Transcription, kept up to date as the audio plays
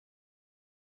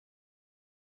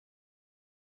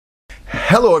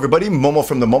Hello everybody, Momo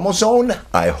from TheMomoZone.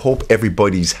 I hope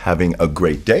everybody's having a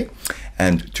great day.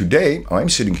 And today I'm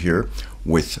sitting here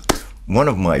with one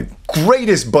of my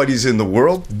greatest buddies in the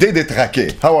world,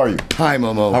 Trake. How are you? Hi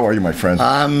Momo. How are you, my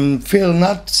friend? Feel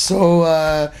not so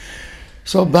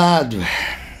bad.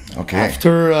 Okay.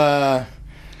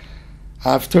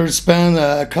 After spend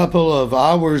a couple of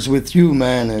hours with you,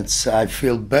 man, I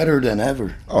feel better than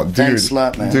ever. Oh, dude. Thanks a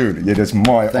lot, man. Dude, it is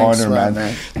my honor,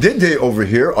 man. Dede over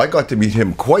here, I got to meet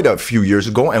him quite a few years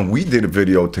ago, and we did a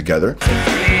video together.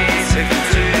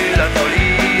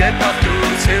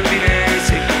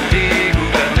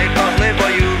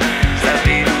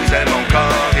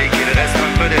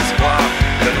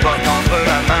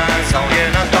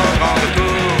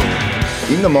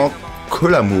 Il ne manque que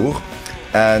l'amour.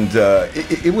 And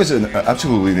it was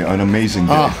absolutely an amazing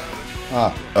day.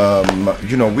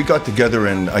 You know, we got together,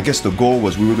 and I guess the goal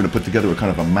was we were going to put together a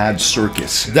kind of a mad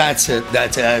circus. That's it.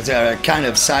 That's a kind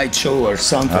of sideshow or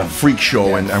something. A freak show,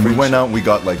 yeah, and we went out and we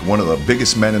got like one of the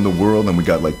biggest men in the world, and we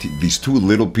got like these two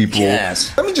little people.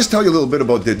 Yes. Let me just tell you a little bit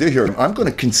about Dede here. I'm going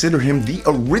to consider him the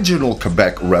original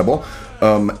Quebec rebel.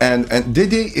 And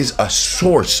Dede is a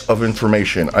source of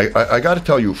information. I got to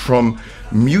tell you, from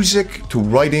music to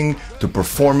writing to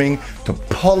performing to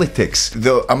politics,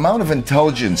 the amount of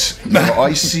intelligence that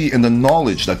I see and the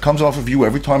knowledge that comes off of you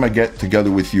every time I get together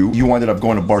with you. You ended up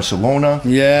going to Barcelona.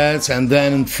 Yes, and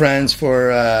then in France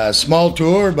for a small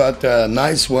tour, but a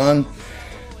nice one.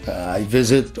 I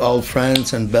visit all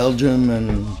France and Belgium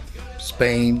and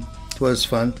Spain. It was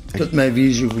fun. Toute ma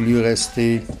vie, j'ai voulu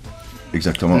rester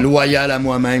Exactement. Loyal à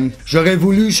moi-même. J'aurais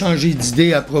voulu changer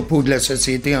d'idée à propos de la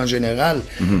société en général,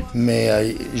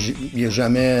 mais il n'y a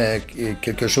jamais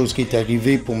quelque chose qui est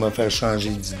arrivé pour me faire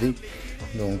changer d'idée.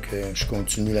 Donc, je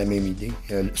continue la même idée.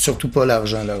 Surtout pas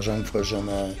l'argent. L'argent ne fera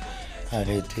jamais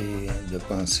arrêter de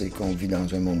penser qu'on vit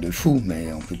dans un monde de fous, mais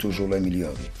on peut toujours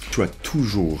l'améliorer. Tu as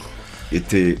toujours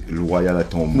été loyal à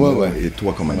ton mot, et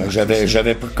toi comme un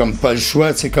j'avais comme pas le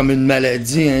choix, c'est comme une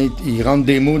maladie, hein. Il rentre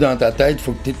des mots dans ta tête,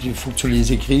 faut que tu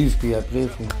les écrives, puis après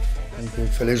il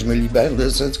fallait que je me libère de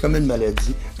ça. C'est comme une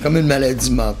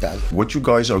maladie mentale. What you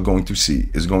guys are going to see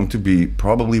is going to be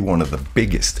probably one of the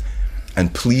biggest,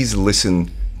 and please listen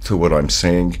to what I'm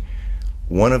saying,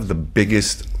 one of the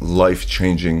biggest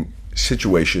life-changing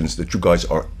situations that you guys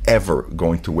are ever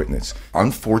going to witness.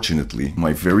 Unfortunately,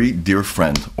 my very dear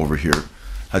friend over here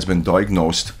has been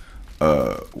diagnosed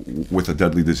with a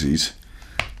deadly disease,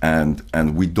 and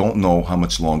we don't know how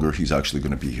much longer he's actually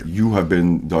going to be here. You have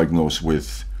been diagnosed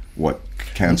with what?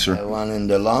 Cancer? One in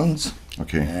the lungs.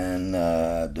 Okay. And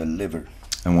the liver.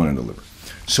 And one in the liver.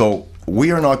 So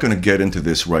we are not going to get into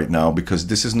this right now because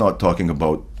this is not talking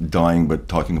about dying, but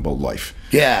talking about life.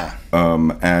 Yeah.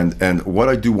 And what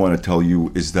I do want to tell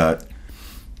you is that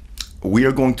we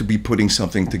are going to be putting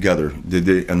something together,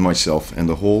 Dede and myself and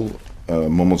the whole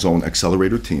TheMomoZone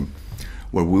accelerator team,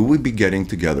 where we will be getting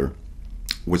together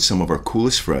with some of our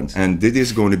coolest friends, and Dede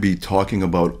is going to be talking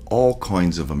about all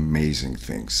kinds of amazing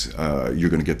things. You're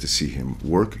going to get to see him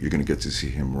work. You're going to get to see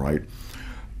him write.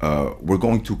 We're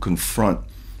going to confront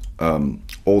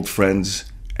old friends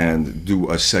and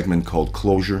do a segment called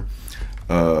Closure.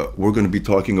 We're going to be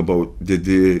talking about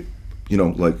Dede, you know,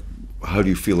 like, how do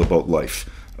you feel about life?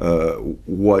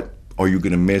 What are you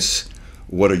going to miss?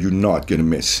 What are you not going to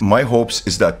miss? My hopes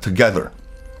is that together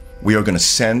we are going to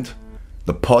send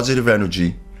the positive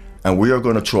energy, and we are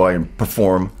going to try and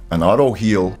perform an auto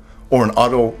heal or an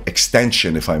auto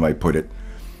extension, if I might put it,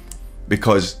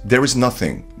 because there is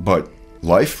nothing but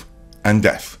life and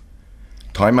death,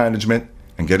 time management,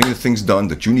 and getting the things done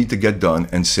that you need to get done,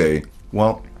 and say,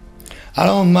 well, I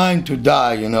don't mind to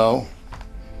die, you know.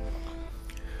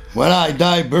 When I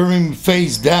die, bury me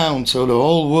face down so the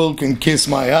whole world can kiss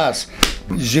my ass.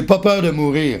 J'ai pas peur de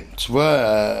mourir, tu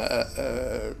vois.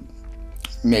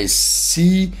 Mais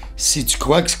si tu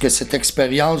crois que cette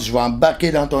expérience, je vais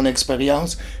embarquer dans ton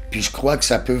expérience, puis je crois que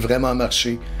ça peut vraiment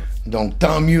marcher. Donc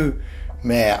tant mieux.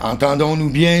 Mais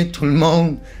entendons-nous bien, tout le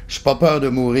monde, je n'ai pas peur de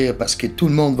mourir parce que tout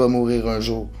le monde va mourir un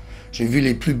jour. J'ai vu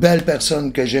les plus belles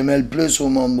personnes que j'aimais le plus au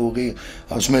monde mourir.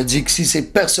 Alors je me dis que si ces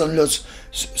personnes-là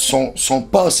sont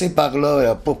passées par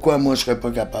là, pourquoi moi je ne serais pas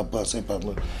capable de passer par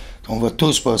là? On va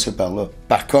tous passer par là.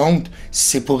 Par contre, si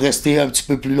c'est pour rester un petit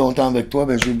peu plus longtemps avec toi,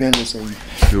 ben je vais bien l'essayer.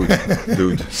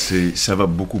 Dude, ça va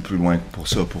beaucoup plus loin pour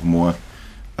ça, pour moi.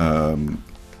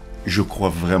 Je crois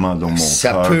vraiment dans mon cœur.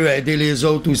 Ça peut aider les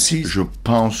autres aussi. Je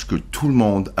pense que tout le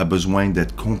monde a besoin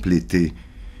d'être complété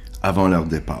avant leur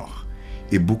départ.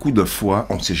 Et beaucoup de fois,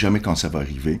 on ne sait jamais quand ça va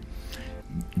arriver.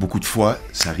 Beaucoup de fois,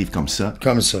 ça arrive comme ça.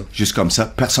 Comme ça. Juste comme ça.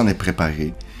 Personne n'est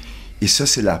préparé. Et ça,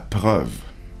 c'est la preuve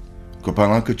que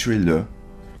pendant que tu es là,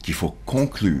 qu'il faut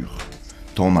conclure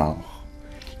ton art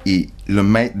et le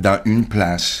mettre dans une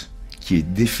place qui est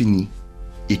définie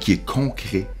et qui est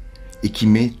concret et qui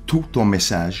met tout ton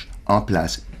message en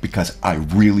place, because I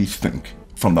really think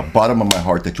from the bottom of my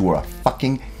heart that you are a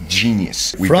fucking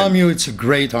genius. From you, it's a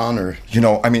great honor. You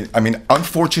know, I mean,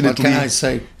 unfortunately, What can I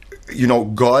say? You know,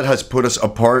 God has put us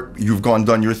apart. You've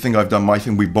done your thing, I've done my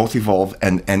thing. We both evolve,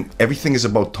 and everything is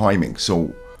about timing.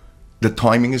 So the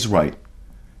timing is right.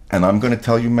 And I'm gonna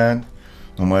tell you, man,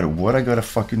 no matter what I gotta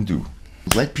fucking do,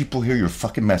 let people hear your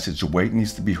fucking message the way it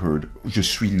needs to be heard. Je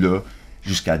suis là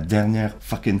jusqu'à la dernière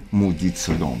fucking maudite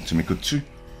seconde. Tu m'écoutes-tu?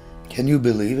 Can you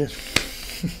believe it?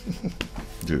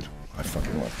 Dude, I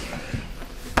fucking love it.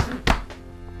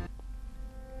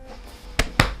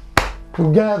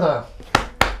 Together.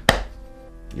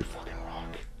 You fucking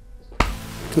rock.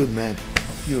 Good man.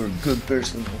 You're a good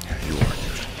person. Yeah, you are,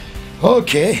 dude.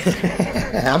 Okay.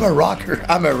 I'm a rocker.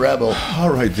 I'm a rebel.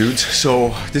 All right, dudes.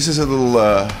 So this is a little.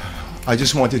 I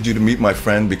just wanted you to meet my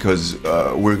friend because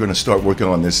we're gonna start working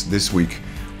on this week.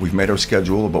 We've made our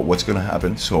schedule about what's gonna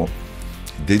happen. So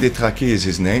TheMomoZone is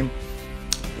his name.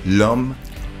 L'homme,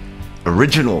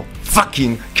 original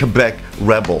fucking Quebec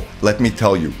rebel. Let me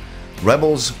tell you,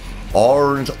 rebels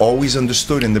aren't always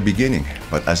understood in the beginning,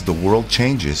 but as the world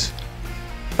changes,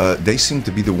 they seem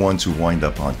to be the ones who wind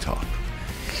up on top.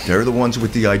 They're the ones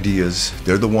with the ideas.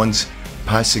 They're the ones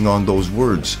passing on those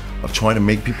words of trying to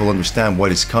make people understand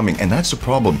what is coming. And that's the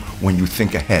problem when you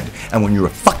think ahead and when you're a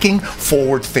fucking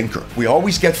forward thinker. We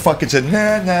always get fucking said,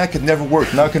 nah, it could never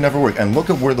work, it could never work. And look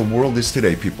at where the world is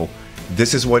today, people.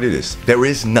 This is what it is. There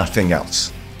is nothing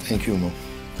else. Thank you, Mo.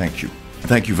 Thank you.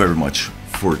 Thank you very much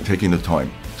for taking the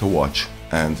time to watch.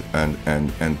 And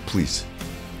please,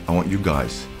 I want you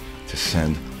guys to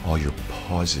send all your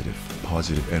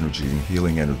positive energy and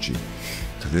healing energy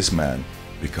to this man,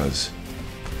 because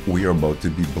we are about to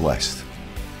be blessed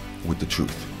with the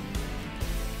truth.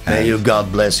 May you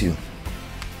God bless you.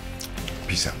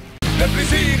 Peace out. Le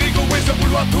plaisir égoïste de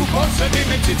vouloir tout posséder,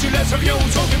 même si tu laisses rien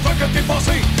aux autres une fois que t'es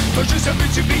passé. T'as juste à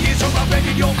multiplier sur par plein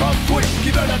millions comme toi, qui